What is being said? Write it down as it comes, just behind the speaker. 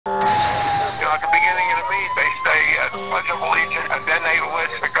at the beginning of the meet, they say a pledge of allegiance, and then they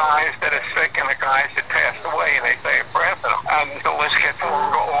list the guys that are sick and the guys that passed away, and they say a prayer for them. And the list gets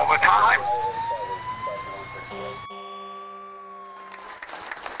longer all the time.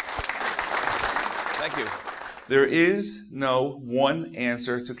 Thank you. There is no one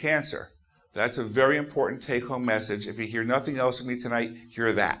answer to cancer. That's a very important take-home message. If you hear nothing else from me tonight,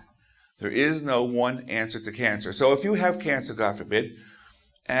 hear that. There is no one answer to cancer. So if you have cancer, God forbid,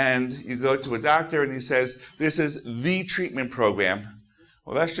 and you go to a doctor and he says, this is the treatment program,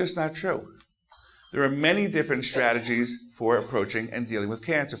 well, that's just not true. There are many different strategies for approaching and dealing with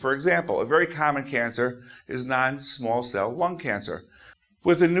cancer. For example, a very common cancer is non-small cell lung cancer.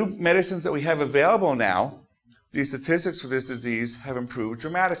 With the new medicines that we have available now, the statistics for this disease have improved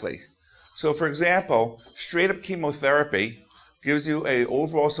dramatically. So for example, straight-up chemotherapy gives you an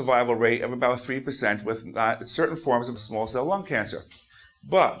overall survival rate of about 3% with certain forms of small cell lung cancer.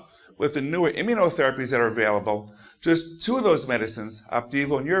 But with the newer immunotherapies that are available, just 2 of those medicines,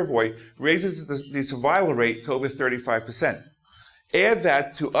 Opdivo and Yervoy, raises the survival rate to over 35%. Add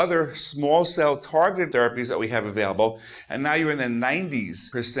that to other small cell targeted therapies that we have available, and now you're in the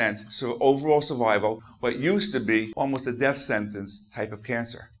 90% so overall survival, what used to be almost a death sentence type of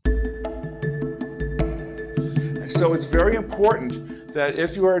cancer. So it's very important that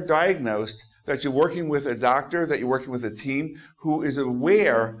if you are diagnosed, that you're working with a doctor, that you're working with a team who is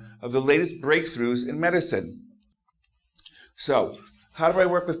aware of the latest breakthroughs in medicine. So, how do I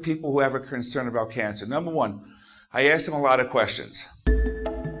work with people who have a concern about cancer? Number one, I ask them a lot of questions.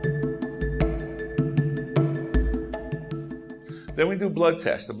 Then we do blood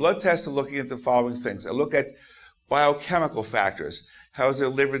tests. The blood tests are looking at the following things. I look at biochemical factors. How's their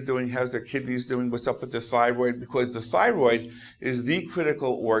liver doing? How's their kidneys doing? What's up with the thyroid? Because the thyroid is the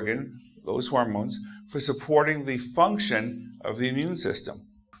critical organ, those hormones, for supporting the function of the immune system.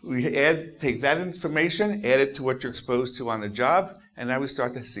 We take that information, add it to what you're exposed to on the job, and now we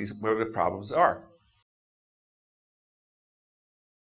start to see where the problems are.